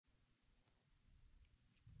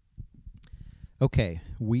Okay,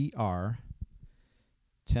 we are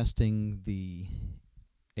testing the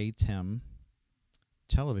ATEM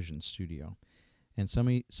Television Studio. And so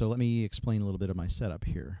let me explain a little bit of my setup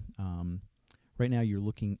here. Right now you're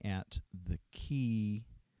looking at the key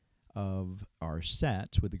of our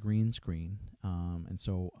set with the green screen. And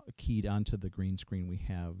so keyed onto the green screen we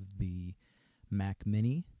have the Mac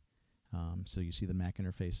Mini. So you see the Mac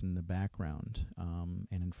interface in the background, and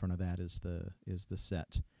in front of that is the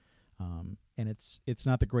set. And it's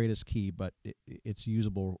not the greatest key, but it's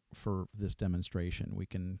usable for this demonstration. We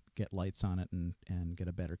can get lights on it and get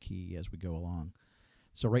a better key as we go along.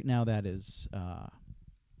 So right now that is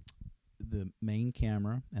the main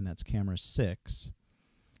camera, and that's camera 6.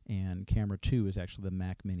 And camera 2 is actually the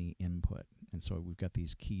Mac Mini input. And so we've got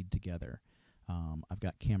these keyed together. I've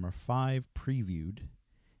got camera 5 previewed,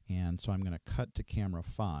 and so I'm going to cut to camera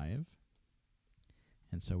 5.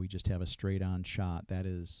 And so we just have a straight-on shot. That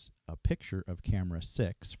is a picture of camera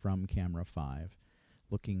 6 from camera 5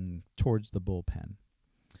 looking towards the bullpen.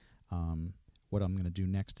 What I'm going to do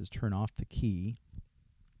next is turn off the key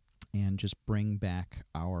and just bring back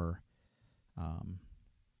our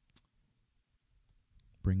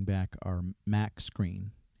Mac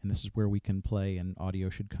screen. And this is where we can play, and audio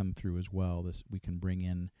should come through as well. We can bring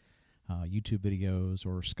in YouTube videos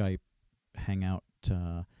or Skype, Hangout,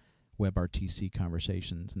 WebRTC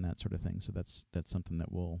conversations and that sort of thing. So that's something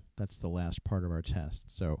that's the last part of our test.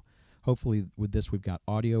 So hopefully with this we've got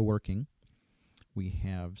audio working. We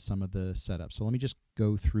have some of the setup. So let me just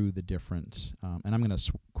go through the different, and I'm going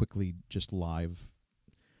to quickly just live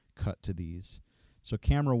cut to these. So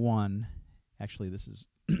camera 1, actually this is,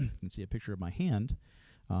 you can see a picture of my hand.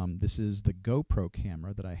 This is the GoPro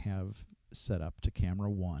camera that I have set up to camera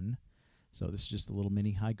 1. So this is just a little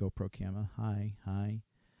mini high GoPro camera. Hi.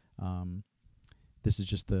 This is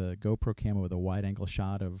just the GoPro camera with a wide-angle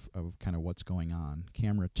shot of kind of what's going on.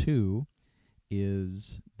 Camera 2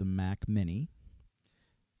 is the Mac Mini.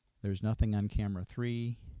 There's nothing on camera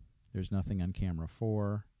 3. There's nothing on camera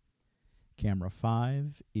 4. Camera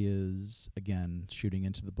 5 is, again, shooting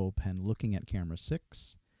into the bullpen, looking at camera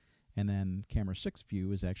 6. And then camera 6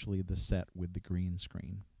 view is actually the set with the green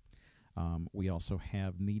screen. We also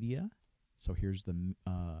have media. So here's the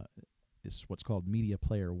this is what's called Media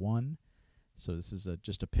Player 1. So this is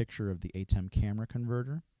just a picture of the ATEM camera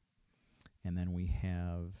converter. And then we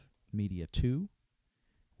have Media 2,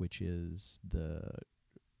 which is the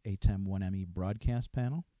ATEM 1ME broadcast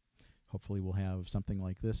panel. Hopefully we'll have something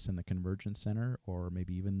like this in the Convergence Center, or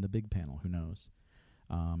maybe even the big panel, who knows.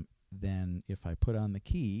 Then if I put on the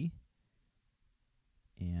key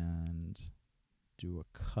and do a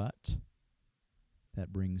cut,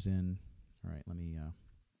 that brings in, all right, let me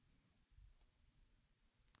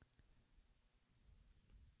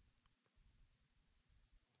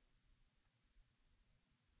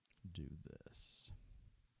do this.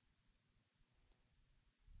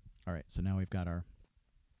 All right, so now we've got our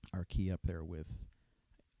key up there with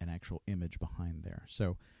an actual image behind there.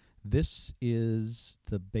 So this is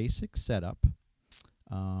the basic setup.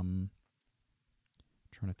 Trying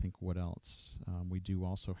to think what else. We do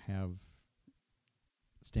also have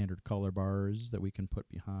standard color bars that we can put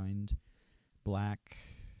behind. Black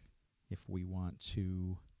if we want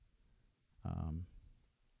to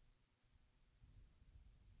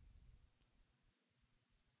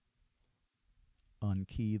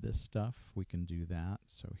unkey this stuff, we can do that.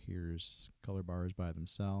 So here's color bars by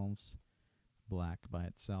themselves, black by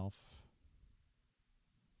itself.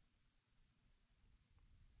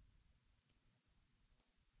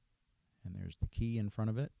 And there's the key in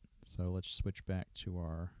front of it. So let's switch back to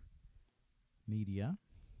our media.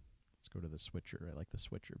 Let's go to the switcher. I like the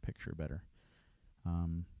switcher picture better.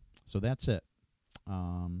 So that's it.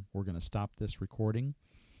 We're going to stop this recording.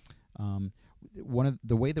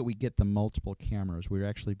 The way that we get the multiple cameras, we've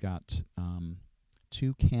actually got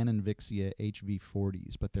 2 Canon Vixia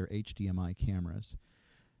HV40s, but they're HDMI cameras.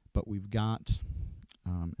 But we've got,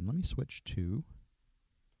 and let me switch to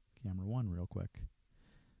camera 1 real quick,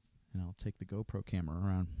 and I'll take the GoPro camera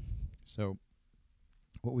around. So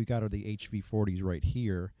what we got are the HV40s right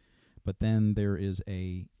here, but then there is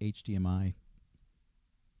a HDMI.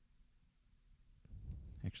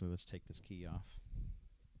 Actually, let's take this key off.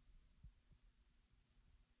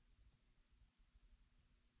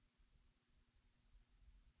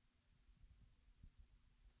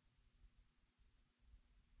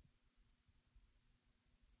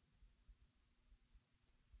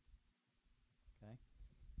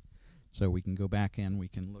 So we can go back in, we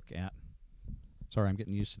can look at, sorry, I'm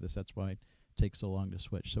getting used to this, that's why it takes so long to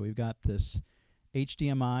switch. So we've got this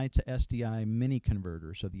HDMI to SDI mini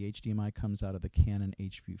converter. So the HDMI comes out of the Canon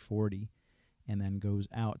HV40, and then goes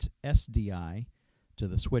out SDI to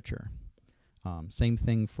the switcher. Same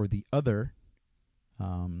thing for the other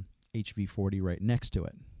HV40 right next to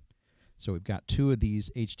it. So we've got two of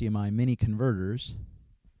these HDMI mini converters,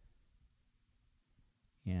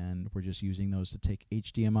 and we're just using those to take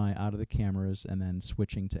HDMI out of the cameras and then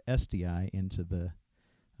switching to SDI into the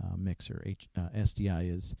mixer.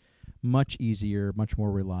 SDI is much easier, much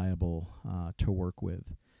more reliable to work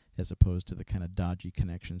with, as opposed to the kind of dodgy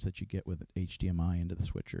connections that you get with HDMI into the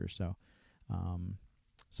switcher. So,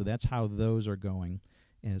 so that's how those are going.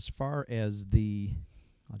 As far as the,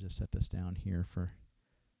 I'll just set this down here for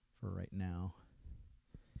right now,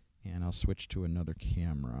 and I'll switch to another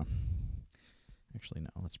camera. Actually, no.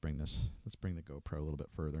 Let's bring the GoPro a little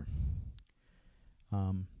bit further.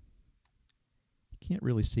 Can't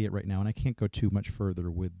really see it right now, and I can't go too much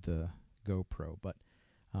further with the GoPro, but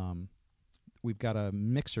we've got a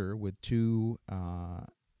mixer with two Shure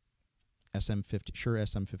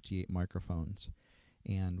SM58 microphones,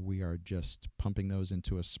 and we are just pumping those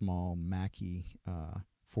into a small Mackie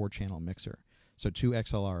 4-channel mixer. So two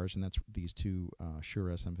XLRs, and that's these two Shure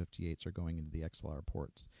SM58s are going into the XLR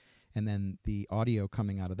ports. And then the audio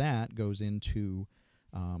coming out of that goes into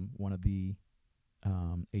one of the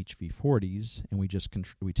HV40s, and we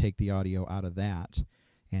take the audio out of that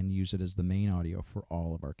and use it as the main audio for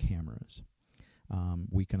all of our cameras.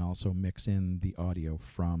 We can also mix in the audio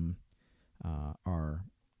from our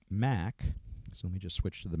Mac. So let me just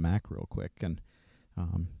switch to the Mac real quick, and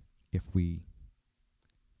if we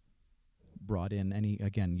brought in any,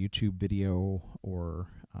 again, YouTube video or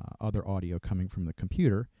other audio coming from the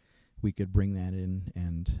computer, we could bring that in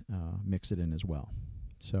and mix it in as well.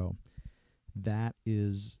 So that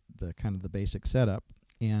is the kind of the basic setup,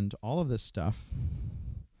 and all of this stuff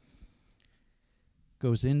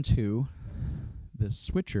goes into this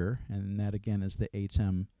switcher, and that again is the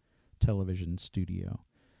ATEM Television Studio.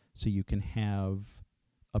 So you can have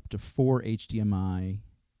up to 4 HDMI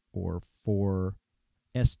or 4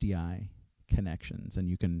 SDI connections, and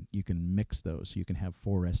you can mix those. So you can have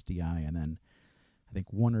 4 SDI and then I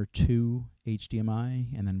think 1 or 2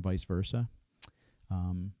 HDMI, and then vice versa.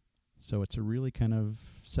 So it's a really kind of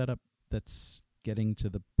setup that's getting to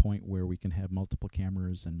the point where we can have multiple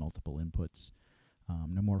cameras and multiple inputs.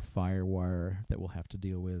 No more firewire that we'll have to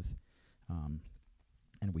deal with,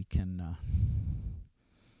 and we can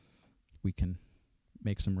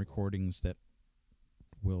make some recordings that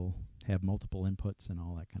will have multiple inputs and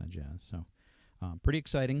all that kind of jazz. So pretty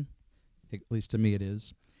exciting, at least to me it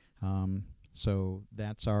is. So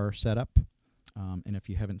that's our setup, and if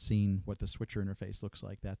you haven't seen what the switcher interface looks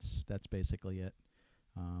like, that's basically it.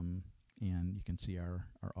 And you can see our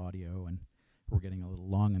audio, and we're getting a little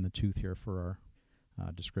long in the tooth here for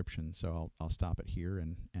our description, so I'll stop it here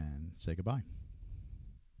and say goodbye.